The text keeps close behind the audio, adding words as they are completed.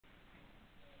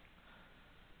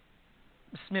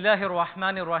بسم الله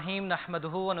الرحمن الرحيم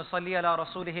نحمده ونصلي على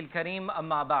رسوله الكريم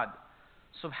أما بعد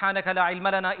سبحانك لا علم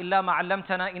لنا إلا ما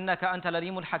علمتنا إنك أنت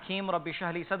العليم الحكيم رب اشرح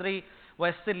لي صدري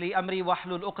ويسر لي أمري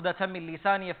واحلل عقدة من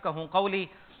لساني يفقهوا قولي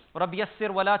رب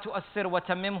يسر ولا تؤسر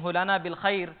وتممه لنا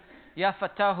بالخير يا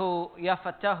فتاه يا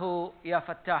فتاه يا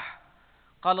فتاح.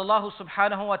 قال الله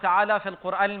سبحانه وتعالى في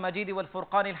القرآن المجيد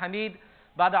والفرقان الحميد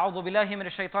بعد أعوذ بالله من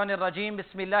الشيطان الرجيم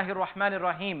بسم الله الرحمن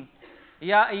الرحيم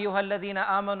يا أيها الذين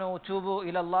آمنوا توبوا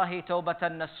إلى الله توبة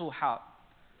نصوحا.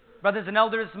 Brothers and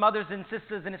elders, mothers and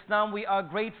sisters in Islam, we are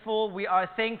grateful, we are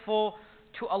thankful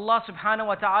to Allah subhanahu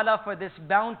wa ta'ala for this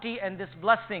bounty and this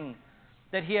blessing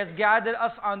that He has gathered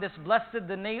us on this blessed,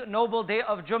 the noble day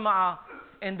of Jum'ah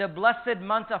in the blessed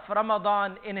month of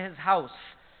Ramadan in His house.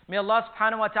 May Allah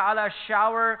subhanahu wa ta'ala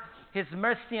shower His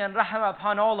mercy and rahmah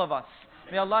upon all of us.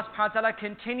 May Allah subhanahu wa ta'ala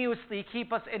continuously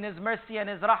keep us in His mercy and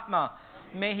His rahmah.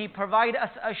 May He provide us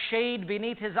a shade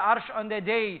beneath His arsh on the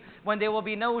day when there will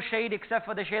be no shade except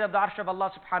for the shade of the arsh of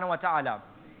Allah subhanahu wa ta'ala.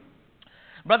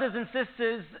 Brothers and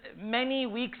sisters, many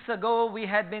weeks ago we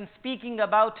had been speaking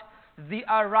about the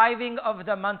arriving of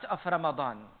the month of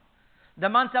Ramadan. The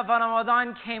month of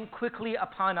Ramadan came quickly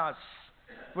upon us.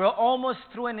 We're almost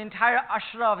through an entire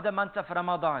ashra of the month of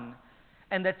Ramadan.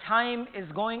 And the time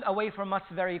is going away from us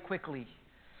very quickly.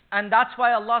 And that's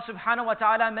why Allah subhanahu wa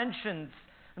ta'ala mentions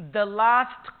the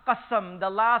last qasam, the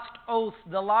last oath,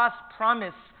 the last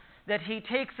promise that He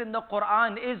takes in the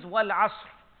Quran is wal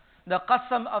asr. The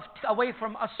qasam of away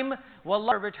from us, will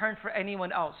Allah return for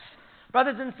anyone else.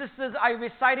 Brothers and sisters, I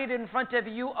recited in front of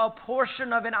you a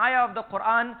portion of an ayah of the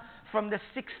Quran from the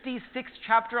 66th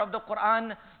chapter of the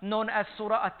Quran known as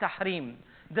Surah At-Tahrim.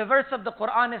 The verse of the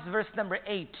Quran is verse number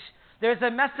 8. There's a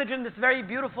message in this very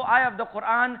beautiful ayah of the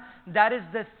Quran that is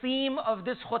the theme of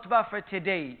this khutbah for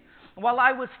today. While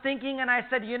I was thinking and I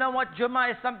said, you know what,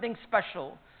 Jummah is something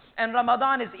special and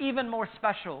Ramadan is even more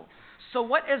special. So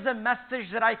what is a message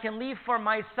that I can leave for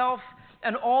myself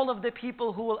and all of the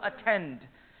people who will attend?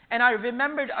 And I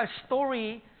remembered a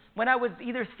story when I was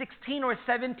either 16 or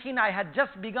 17, I had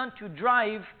just begun to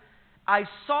drive. I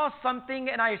saw something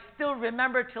and I still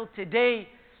remember till today,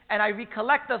 and I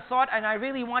recollect the thought, and I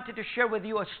really wanted to share with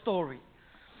you a story.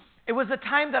 It was a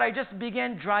time that I just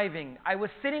began driving. I was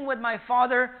sitting with my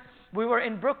father. We were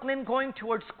in Brooklyn going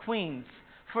towards Queens.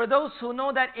 For those who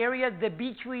know that area, the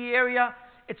Beachway area,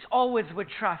 it's always with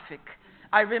traffic.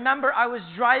 I remember I was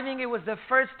driving. It was the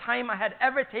first time I had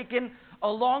ever taken a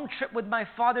long trip with my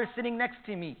father sitting next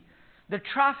to me. The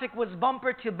traffic was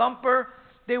bumper to bumper.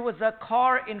 There was a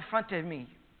car in front of me.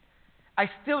 I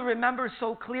still remember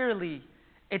so clearly.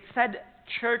 It said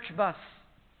church bus.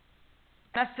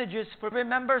 Messages for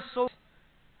remember so.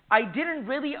 I didn't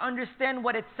really understand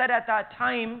what it said at that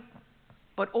time,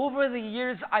 but over the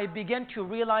years I began to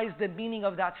realize the meaning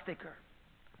of that sticker.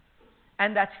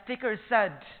 And that sticker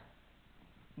said,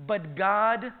 but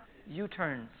God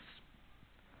U-turns.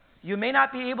 You may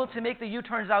not be able to make the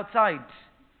U-turns outside.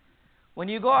 When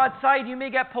you go outside, you may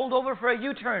get pulled over for a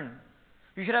U-turn.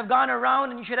 You should have gone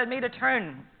around and you should have made a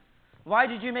turn. Why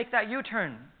did you make that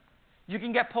U-turn? You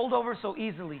can get pulled over so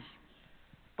easily.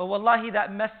 But wallahi,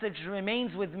 that message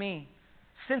remains with me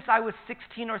since I was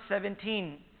 16 or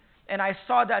 17. And I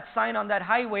saw that sign on that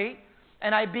highway,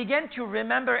 and I began to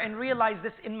remember and realize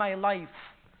this in my life,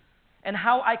 and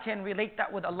how I can relate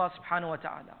that with Allah subhanahu wa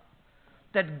ta'ala.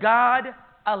 That God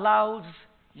allows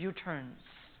U-turns.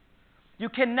 You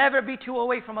can never be too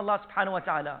away from Allah subhanahu wa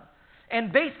ta'ala.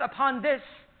 And based upon this,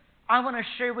 I want to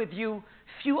share with you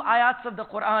few ayats of the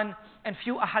Quran and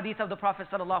few ahadith of the Prophet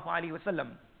sallallahu alaihi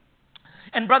wasallam.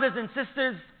 And brothers and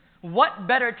sisters, what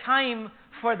better time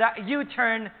for that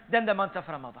U-turn than the month of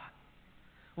Ramadan?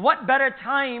 What better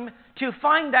time to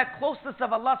find that closeness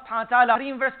of Allah subhanahu wa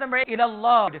ta'ala? Verse number 8,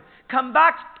 ilallah. Come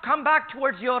back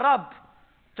towards your Rabb.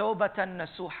 Tawbatan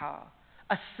nasuha.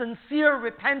 A sincere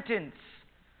repentance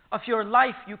of your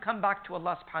life, you come back to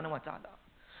Allah subhanahu wa ta'ala.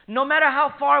 No matter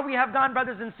how far we have gone,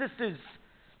 brothers and sisters,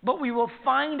 but we will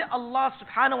find Allah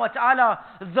subhanahu wa ta'ala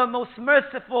the most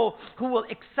merciful, who will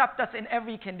accept us in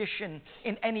every condition,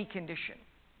 in any condition.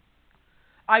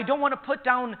 I don't want to put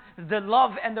down the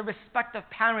love and the respect of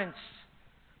parents,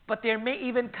 but there may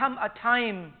even come a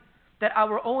time that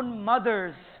our own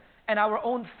mothers and our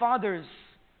own fathers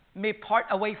may part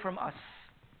away from us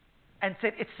and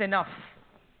say, it's enough.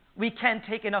 We can't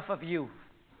take enough of you.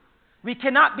 We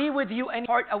cannot be with you and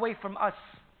part away from us.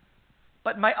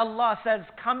 But my Allah says,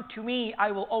 come to me,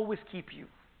 I will always keep you.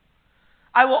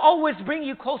 I will always bring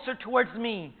you closer towards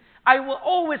me. I will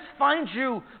always find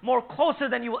you more closer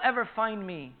than you will ever find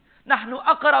me. نَحْنُ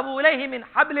أَقْرَبُ إِلَيْهِ مِنْ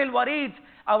حَبْلِ الْوَرِيدِ.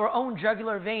 Our own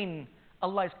jugular vein,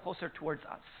 Allah is closer towards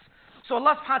us. So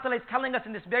Allah subhanahu wa ta'ala is telling us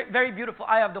in this very, very beautiful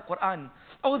ayah of the Quran,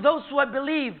 "O those who have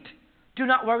believed, do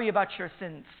not worry about your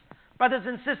sins." Brothers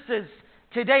and sisters,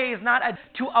 today is not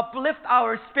to uplift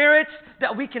our spirits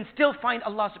that we can still find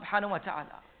Allah subhanahu wa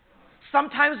ta'ala.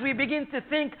 Sometimes we begin to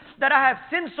think that I have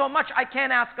sinned so much I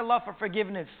can't ask Allah for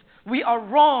forgiveness. We are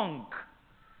wrong.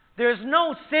 There is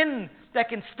no sin that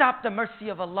can stop the mercy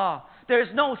of Allah. There is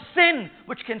no sin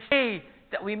which can say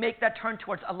that we make that turn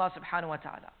towards Allah subhanahu wa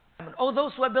ta'ala. O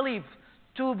those who have believed,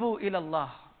 tubu ilallah.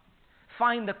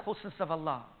 Find the closeness of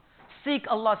Allah. Seek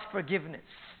Allah's forgiveness.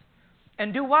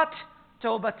 And do what?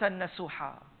 Tawbatan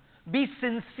nasuha. Be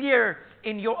sincere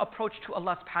in your approach to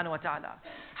Allah subhanahu wa ta'ala.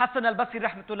 Hassan al-Basri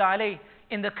rahmatullah alayh,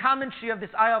 in the commentary of this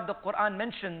ayah of the Quran,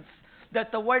 mentions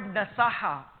that the word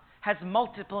nasaha has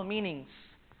multiple meanings.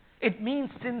 It means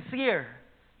sincere,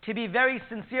 to be very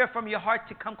sincere from your heart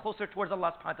to come closer towards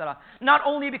Allah subhanahu wa ta'ala. Not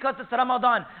only because it's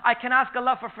Ramadan, I can ask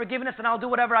Allah for forgiveness and I'll do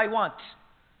whatever I want.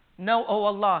 No, oh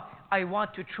Allah, I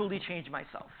want to truly change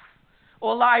myself. Oh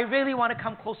Allah, I really want to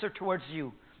come closer towards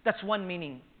you. That's one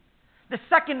meaning. The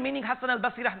second meaning, Hassan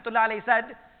al-Basri rahmatullah alayhi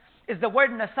said, is the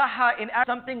word nasaha in Arabic,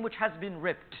 something which has been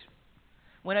ripped.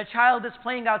 When a child is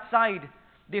playing outside,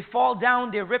 they fall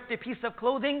down, they rip the piece of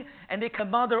clothing, and the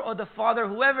mother or the father,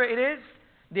 whoever it is,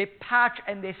 they patch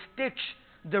and they stitch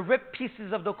the ripped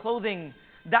pieces of the clothing.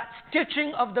 That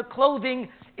stitching of the clothing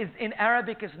is in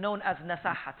Arabic is known as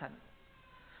nasahatan.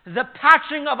 The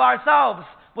patching of ourselves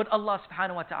with Allah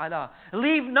subhanahu wa ta'ala.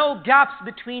 Leave no gaps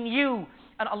between you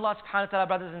and Allah subhanahu wa ta'ala,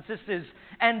 brothers and sisters.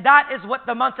 And that is what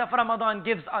the month of Ramadan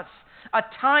gives us. A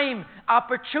time,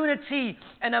 opportunity,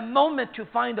 and a moment to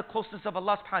find the closeness of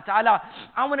Allah subhanahu wa ta'ala.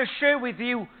 I want to share with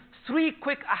you 3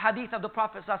 quick hadith of the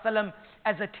Prophet sallallahu alaihi wasallam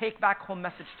as a take back home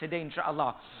message today,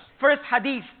 inshallah. First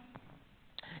hadith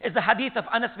is the hadith of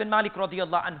Anas bin Malik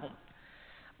radiyallahu anhu.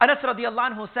 Anas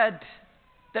radiyallahu anhu said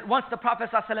that once the Prophet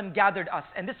sallallahu alaihi wasallam gathered us,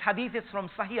 and this hadith is from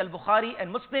Sahih al-Bukhari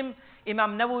and Muslim.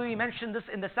 Imam Nawawi mentioned this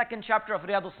in the 2nd chapter of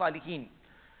Riyadh al-Salihin.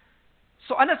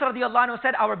 So Anas radiyallahu anhu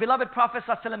said, our beloved Prophet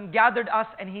sallallahu alaihi wasallam gathered us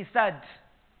and he said,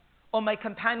 "O my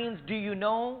companions, do you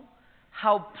know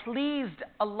how pleased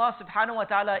Allah subhanahu wa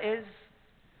ta'ala is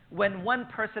when one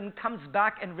person comes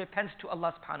back and repents to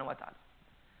Allah subhanahu wa ta'ala?"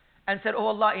 And said, "Oh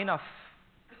Allah, enough.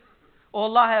 Oh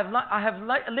Allah, I have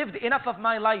lived enough of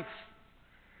my life."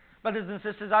 Brothers and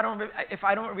sisters, I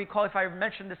don't recall if I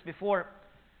mentioned this before.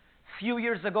 Few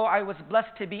years ago, I was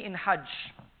blessed to be in Hajj.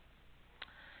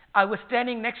 I was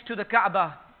standing next to the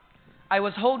Kaaba. I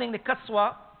was holding the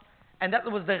kaswa, and that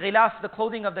was the ghilaf, the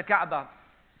clothing of the Kaaba.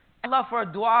 Allah for a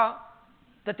dua,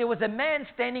 that there was a man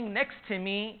standing next to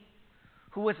me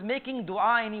who was making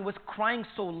dua and he was crying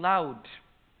so loud.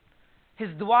 His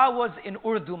dua was in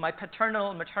Urdu, my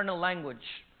maternal language.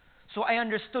 So I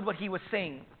understood what he was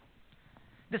saying.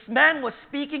 This man was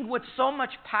speaking with so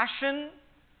much passion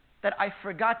that I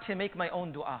forgot to make my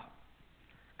own dua.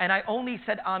 And I only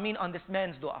said Ameen on this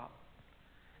man's dua.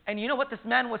 And you know what this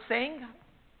man was saying?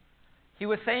 He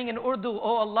was saying in Urdu,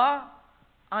 "Oh Allah,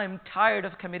 I'm tired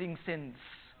of committing sins.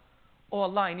 Oh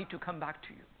Allah, I need to come back to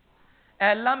you.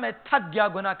 Allah, main thak gaya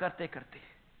gunah karte karte.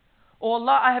 Oh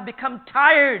Allah, I have become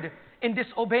tired in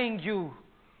disobeying you.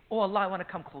 Oh Allah, I want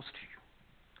to come close to you.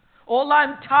 Oh Allah,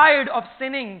 I'm tired of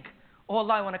sinning. Oh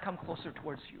Allah, I want to come closer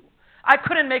towards you." I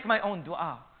couldn't make my own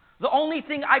dua. The only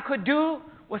thing I could do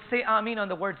was say Ameen on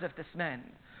the words of this man.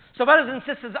 So brothers and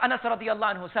sisters, Anas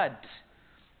radiyallahu anhu said,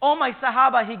 "Oh my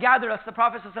Sahaba," he gathered us, the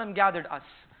Prophet ﷺ gathered us.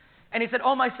 And he said,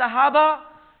 "Oh my Sahaba,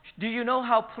 do you know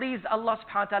how pleased Allah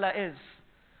subhanahu wa ta'ala is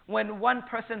when one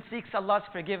person seeks Allah's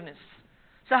forgiveness?"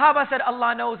 Sahaba said,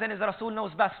 "Allah knows and His Rasul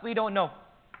knows best. We don't know."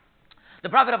 The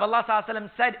Prophet of Allah sallallahu alaihi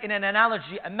wasallam said in an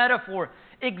analogy, a metaphor,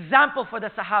 example for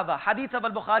the Sahaba, hadith of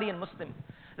al-Bukhari and Muslim.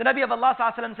 The Nabi of Allah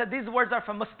sallallahu alaihi wasallam said, these words are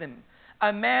from Muslim.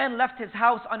 A man left his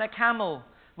house on a camel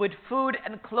with food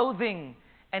and clothing,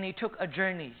 and he took a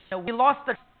journey. He lost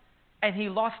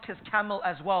his camel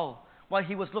as well while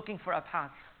he was looking for a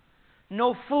path.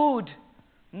 No food,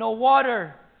 no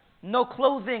water, no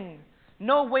clothing,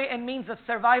 no way and means of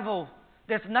survival.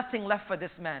 There's nothing left for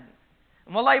this man.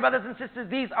 And wallahi, brothers and sisters,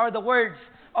 these are the words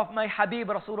of my Habib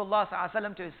Rasulullah sallallahu alaihi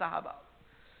wasallam to his Sahaba.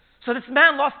 So this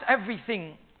man lost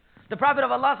everything. The Prophet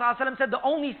of Allah sallallahu alaihi wasallam said the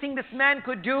only thing this man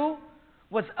could do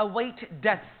was await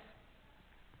death.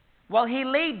 While he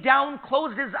laid down,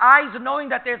 closed his eyes, knowing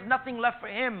that there's nothing left for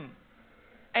him.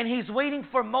 And he's waiting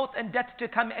for maut and death to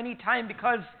come any time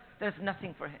because there's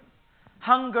nothing for him.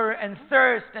 Hunger and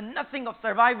thirst and nothing of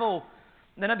survival.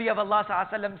 The Nabi of Allah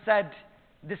sallallahu alaihi wasallam said,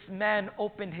 this man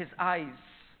opened his eyes,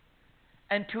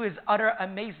 and to his utter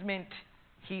amazement,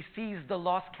 he sees the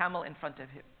lost camel in front of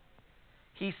him.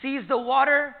 He sees the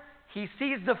water, He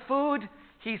sees the food,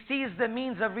 he sees the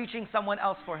means of reaching someone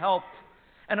else for help.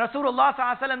 And Rasulullah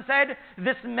ﷺ said,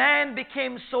 this man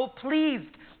became so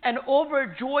pleased and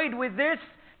overjoyed with this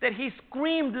that he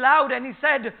screamed loud and he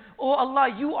said, "Oh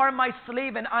Allah, you are my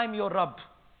slave and I'm your Rabb."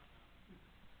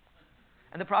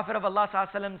 And the Prophet of Allah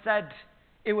ﷺ said,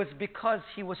 it was because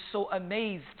he was so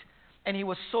amazed and he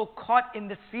was so caught in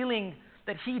this feeling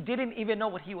that he didn't even know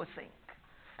what he was saying.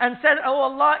 And said, "Oh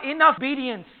Allah, enough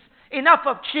obedience, enough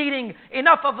of cheating,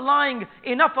 enough of lying,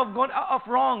 enough of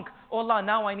wrong. Oh Allah,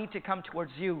 now I need to come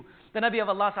towards you." The Nabi of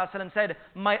Allah ﷺ said,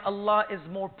 "My Allah is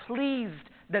more pleased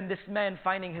than this man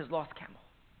finding his lost camel.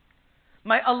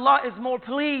 My Allah is more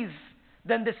pleased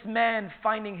than this man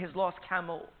finding his lost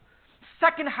camel."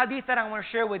 Second hadith that I want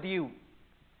to share with you.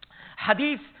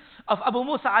 Hadith of Abu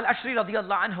Musa al-Ashri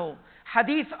radiyallahu anhu.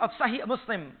 Hadith of Sahih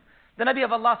Muslim. The Nabi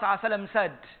of Allah ﷺ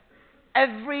said,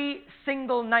 every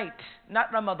single night,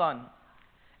 not Ramadan,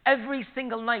 every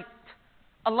single night,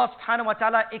 Allah subhanahu wa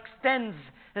ta'ala extends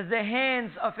the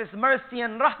hands of His mercy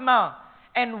and rahmah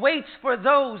and waits for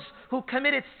those who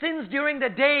committed sins during the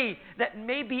day that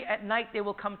maybe at night they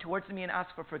will come towards me and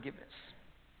ask for forgiveness.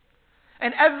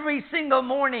 And every single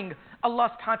morning,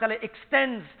 Allah subhanahu wa ta'ala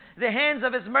extends the hands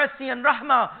of His mercy and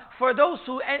rahmah for those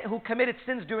who committed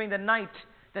sins during the night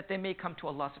that they may come to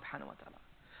Allah subhanahu wa ta'ala.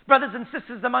 Brothers and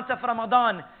sisters, the month of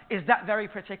Ramadan is that very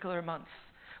particular month.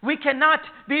 We cannot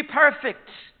be perfect.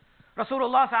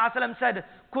 Rasulullah ﷺ said,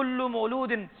 "Kullu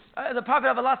mawludin." The Prophet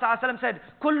of Allah ﷺ said,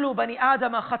 "Kullu bani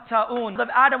Adama khatta'un." Of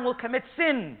Adam will commit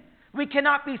sin. We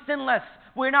cannot be sinless.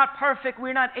 We're not perfect.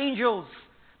 We're not angels.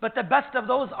 But the best of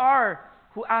those are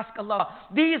who ask Allah.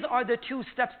 These are the two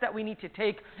steps that we need to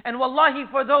take. And wallahi,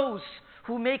 for those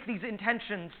who make these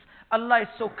intentions, Allah is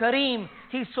so kareem,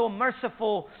 He's so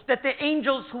merciful, that the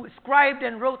angels who scribed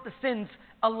and wrote the sins,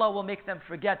 Allah will make them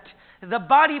forget. The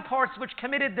body parts which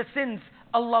committed the sins,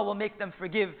 Allah will make them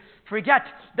forget.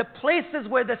 The places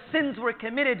where the sins were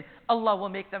committed, Allah will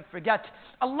make them forget.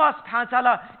 Allah subhanahu wa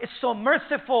ta'ala is so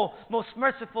merciful, most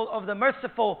merciful of the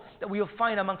merciful, that we will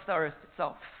find amongst the earth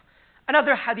itself.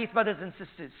 Another hadith, brothers and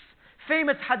sisters.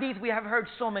 Famous hadith we have heard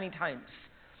so many times.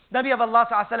 Nabi of Allah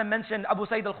ﷺ mentioned, Abu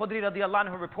Sayyid al-Khudri radiyallahu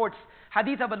anhu reports,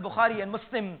 hadith of al-Bukhari and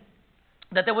Muslim,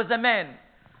 that there was a man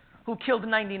who killed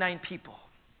 99 people.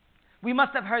 We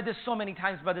must have heard this so many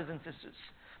times, brothers and sisters.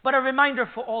 But a reminder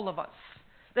for all of us,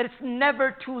 that it's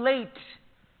never too late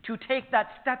to take that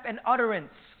step and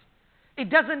utterance. It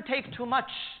doesn't take too much.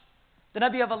 The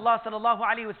Nabi of Allah sallallahu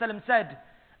alaihi wasallam said,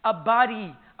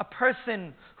 a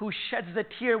person who sheds a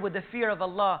tear with the fear of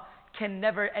Allah can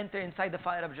never enter inside the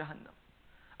fire of Jahannam.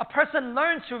 A person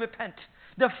learns to repent.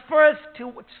 The first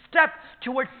step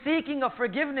towards seeking of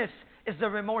forgiveness is the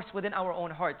remorse within our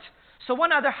own heart. So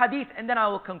one other hadith and then I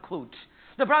will conclude.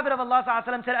 The Prophet of Allah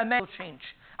ﷺ said, a man will change.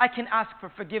 I can ask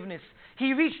for forgiveness.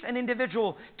 He reached an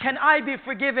individual. Can I be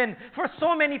forgiven? For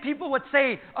so many people would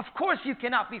say, of course you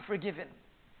cannot be forgiven.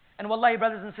 And wallahi,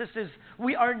 brothers and sisters,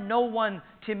 we are no one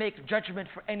to make judgment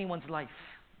for anyone's life.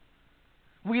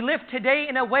 We live today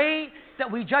in a way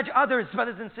that we judge others,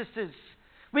 brothers and sisters.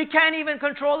 We can't even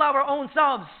control our own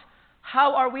selves.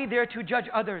 How are we there to judge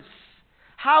others?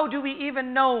 How do we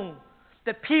even know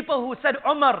that people who said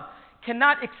Umar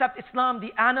cannot accept Islam,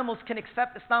 the animals can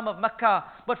accept Islam of Mecca?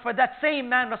 But for that same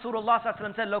man, Rasulullah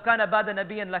said, "Lo kana ba'da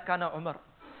nabiyyan lakana Umar."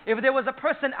 If there was a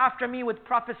person after me with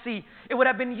prophecy, it would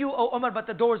have been you, O Umar, but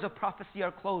the doors of prophecy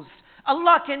are closed.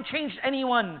 Allah can change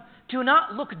anyone. Do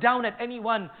not look down at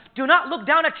anyone. Do not look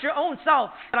down at your own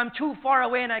self. I'm too far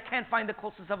away and I can't find the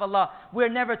closeness of Allah. We're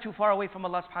never too far away from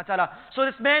Allah subhanahu wa ta'ala. So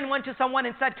this man went to someone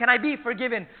and said, can I be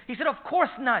forgiven? He said, of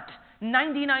course not.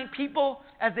 99 people,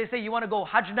 as they say, you want to go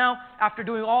Hajj now? After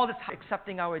doing all this,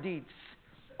 accepting our deeds.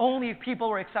 Only if people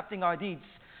were accepting our deeds.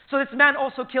 So this man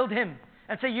also killed him.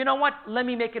 And say, you know what? Let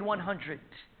me make it 100.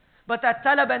 But that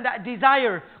talab and that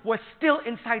desire was still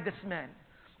inside this man.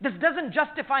 This doesn't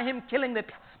justify him killing the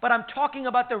people, but I'm talking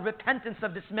about the repentance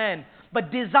of this man.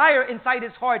 But desire inside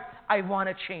his heart, I want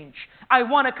to change. I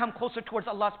want to come closer towards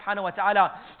Allah subhanahu wa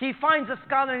ta'ala. He finds a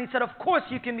scholar and he said, of course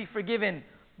you can be forgiven,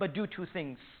 but do two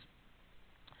things.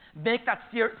 Make that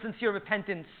sincere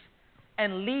repentance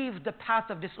and leave the path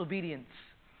of disobedience.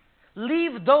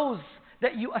 Leave those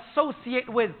that you associate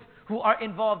with who are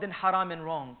involved in haram and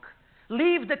wrong.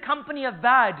 Leave the company of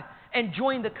bad and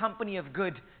join the company of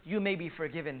good. You may be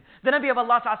forgiven. The Nabi of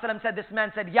Allah said, this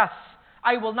man said, yes,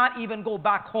 I will not even go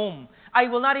back home. I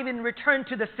will not even return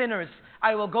to the sinners.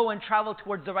 I will go and travel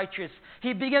towards the righteous.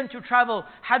 He began to travel.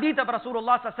 Hadith of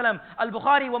Rasulullah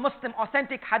Al-Bukhari wa Muslim,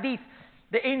 authentic hadith.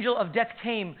 The angel of death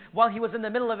came while he was in the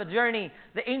middle of a journey.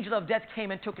 The angel of death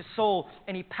came and took his soul,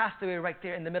 and he passed away right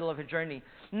there in the middle of a journey.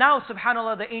 Now,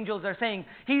 subhanAllah, the angels are saying,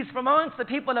 he's from amongst the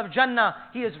people of Jannah,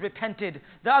 he has repented.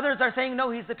 The others are saying, no,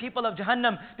 he's the people of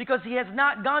Jahannam, because he has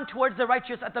not gone towards the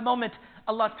righteous at the moment.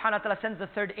 Allah subhanahu wa ta'ala sends the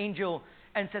third angel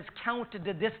and says, count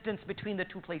the distance between the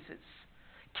two places.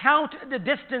 Count the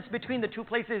distance between the two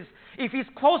places. If he's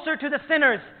closer to the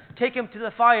sinners, take him to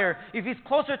the fire. If he's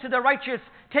closer to the righteous,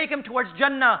 take him towards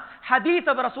Jannah. Hadith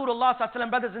of Rasulullah sallallahu alaihi wasallam,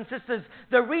 brothers and sisters.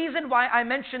 The reason why I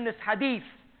mention this hadith,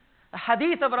 the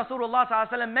hadith of Rasulullah sallallahu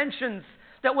alaihi wasallam mentions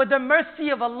that with the mercy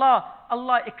of Allah,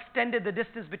 Allah extended the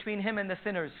distance between him and the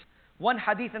sinners. One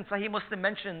hadith in Sahih Muslim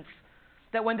mentions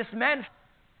that when this man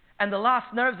and the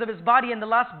last nerves of his body and the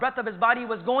last breath of his body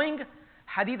was going,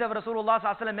 hadith of Rasulullah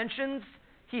sallallahu alaihi wasallam mentions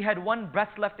he had one breath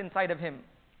left inside of him.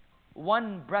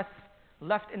 One breath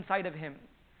left inside of him.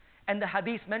 And the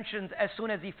hadith mentions as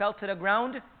soon as he fell to the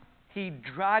ground, he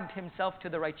dragged himself to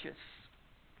the righteous.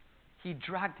 He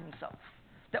dragged himself.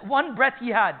 That one breath he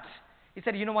had, he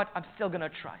said, you know what, I'm still going to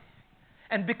try.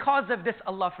 And because of this,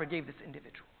 Allah forgave this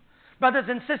individual. Brothers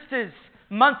and sisters,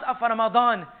 month of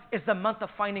Ramadan is the month of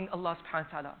finding Allah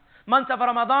subhanahu wa ta'ala. Month of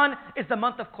Ramadan is the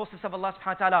month of closeness of Allah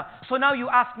subhanahu wa ta'ala. So now you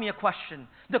ask me a question.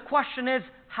 The question is,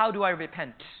 how do I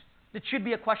repent? It should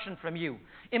be a question from you.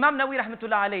 Imam Nawawi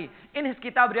rahmatullah alayhi, in his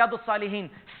kitab Riyadus Salihin,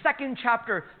 second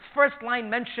chapter, first line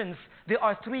mentions there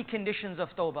are three conditions of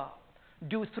tawbah.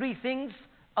 Do three things,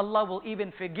 Allah will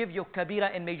even forgive your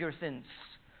kabira and major sins.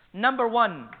 Number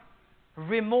one,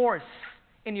 remorse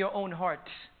in your own heart.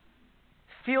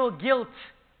 Feel guilt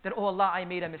that, oh Allah, I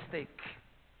made a mistake.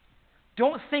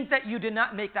 Don't think that you did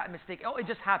not make that mistake. Oh, it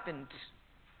just happened.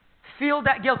 Feel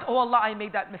that guilt. Oh Allah, I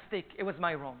made that mistake. It was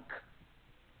my wrong.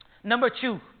 Number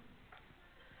two,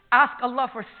 ask Allah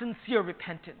for sincere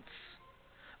repentance.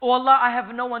 Oh Allah, I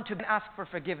have no one to ask for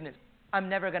forgiveness. I'm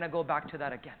never going to go back to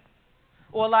that again.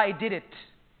 Oh Allah, I did it,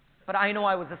 but I know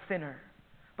I was a sinner.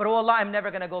 But oh Allah, I'm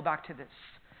never going to go back to this.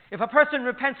 If a person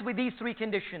repents with these three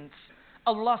conditions,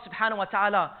 Allah subhanahu wa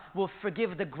ta'ala will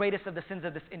forgive the greatest of the sins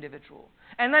of this individual.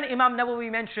 And then Imam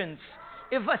Nawawi mentions,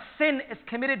 if a sin is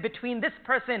committed between this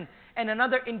person and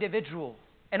another individual,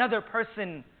 another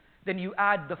person, then you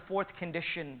add the fourth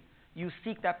condition. You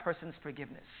seek that person's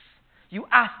forgiveness. You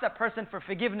ask that person for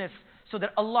forgiveness so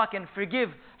that Allah can forgive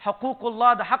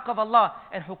huququllah, the haqq of Allah,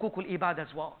 and huququl ibad as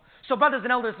well. So brothers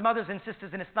and elders, mothers and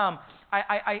sisters in Islam,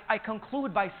 I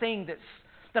conclude by saying this,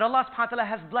 that Allah subhanahu wa ta'ala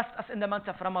has blessed us in the month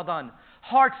of Ramadan.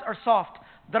 Hearts are soft.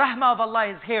 The rahmah of Allah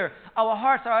is here. Our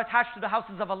hearts are attached to the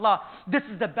houses of Allah. This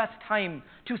is the best time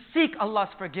to seek Allah's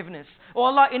forgiveness. Oh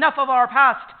Allah, enough of our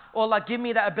past. Oh Allah, give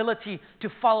me the ability to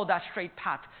follow that straight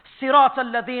path. صِرَاطَ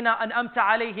الَّذِينَ أَنْأَمْتَ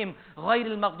عَلَيْهِمْ غَيْرِ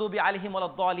الْمَغْضُوبِ عَلَيْهِمْ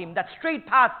وَلَا الضَّالِينَ. That straight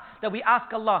path that we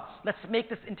ask Allah, let's make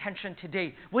this intention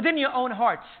today. Within your own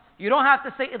hearts. You don't have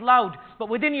to say it loud, but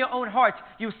within your own heart,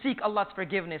 you seek Allah's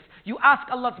forgiveness. You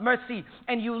ask Allah's mercy,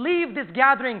 and you leave this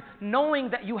gathering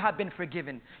knowing that you have been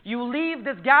forgiven. You leave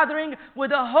this gathering with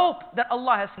a hope that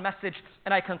Allah has messaged,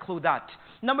 and I conclude that.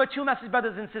 Number two message,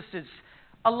 brothers and sisters.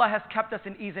 Allah has kept us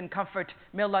in ease and comfort.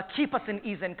 May Allah keep us in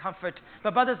ease and comfort.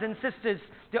 But brothers and sisters,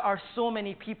 there are so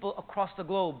many people across the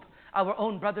globe, our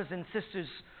own brothers and sisters,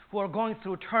 who are going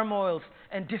through turmoils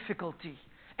and difficulty.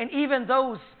 And even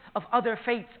those of other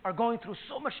faiths are going through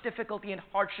so much difficulty and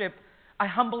hardship. I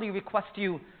humbly request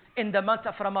you, in the month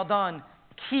of Ramadan,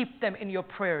 keep them in your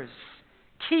prayers.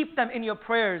 Keep them in your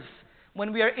prayers.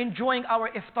 When we are enjoying our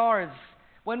iftars,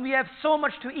 when we have so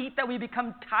much to eat that we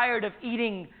become tired of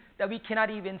eating, that we cannot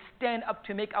even stand up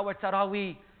to make our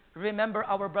taraweeh, remember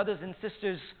our brothers and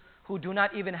sisters who do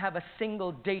not even have a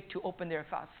single date to open their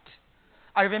fast.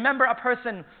 I remember a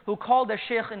person who called a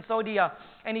sheikh in Saudi,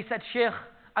 and he said, Sheikh,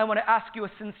 I want to ask you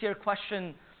a sincere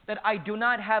question, that I do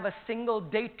not have a single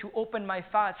date to open my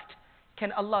fast.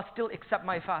 Can Allah still accept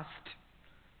my fast?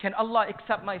 Can Allah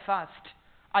accept my fast?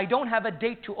 I don't have a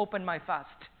date to open my fast.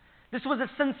 This was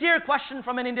a sincere question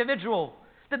from an individual,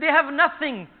 that they have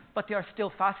nothing, but they are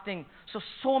still fasting.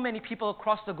 So many people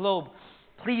across the globe,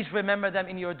 please remember them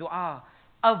in your dua.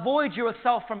 Avoid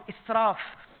yourself from israf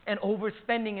and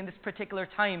overspending in this particular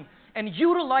time, and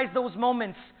utilize those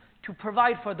moments to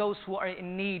provide for those who are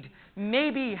in need.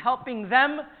 Maybe helping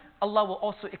them, Allah will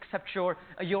also accept your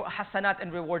hasanat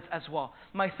and rewards as well.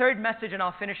 My third message, and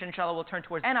I'll finish inshallah, will turn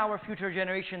towards and our future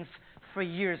generations for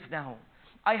years now.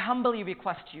 I humbly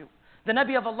request you. The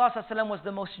Nabi of Allah ﷺ was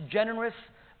the most generous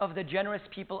of the generous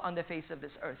people on the face of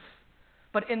this earth.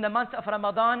 But in the month of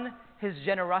Ramadan, his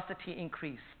generosity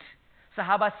increased.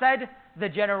 Sahaba said the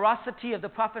generosity of the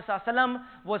Prophet ﷺ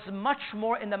was much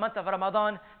more in the month of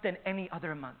Ramadan than any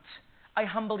other month. I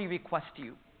humbly request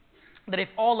you that if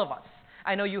all of us,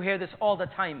 I know you hear this all the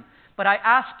time, but I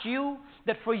ask you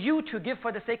that for you to give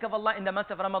for the sake of Allah in the month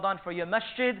of Ramadan, for your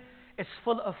masjid is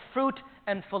full of fruit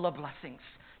and full of blessings.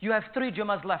 You have 3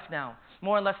 Jummahs left now,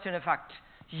 more or less to an effect.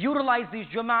 Utilize these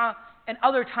Jummah and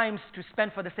other times to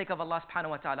spend for the sake of Allah subhanahu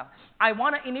wa ta'ala. I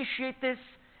want to initiate this.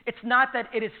 It's not that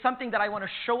it is something that I want to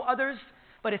show others,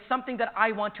 but it's something that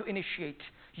I want to initiate.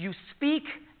 You speak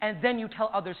and then you tell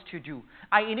others to do.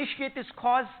 I initiate this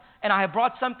cause and I have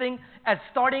brought something as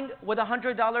starting with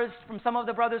 $100 from some of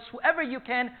the brothers. Whoever you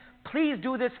can, please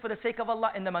do this for the sake of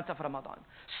Allah in the month of Ramadan.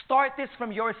 Start this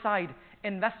from your side,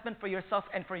 investment for yourself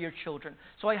and for your children.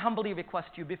 So I humbly request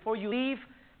you, before you leave,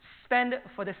 spend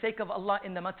for the sake of Allah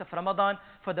in the month of Ramadan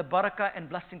for the barakah and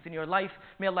blessings in your life.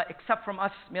 May Allah accept from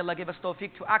us. May Allah give us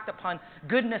tawfiq to act upon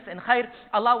goodness and khair.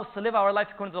 Allow us to live our life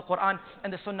according to the Quran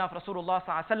and the Sunnah of Rasulullah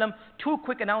sallallahu alaihi wasallam. 2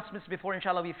 quick announcements before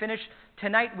inshallah we finish.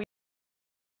 Tonight we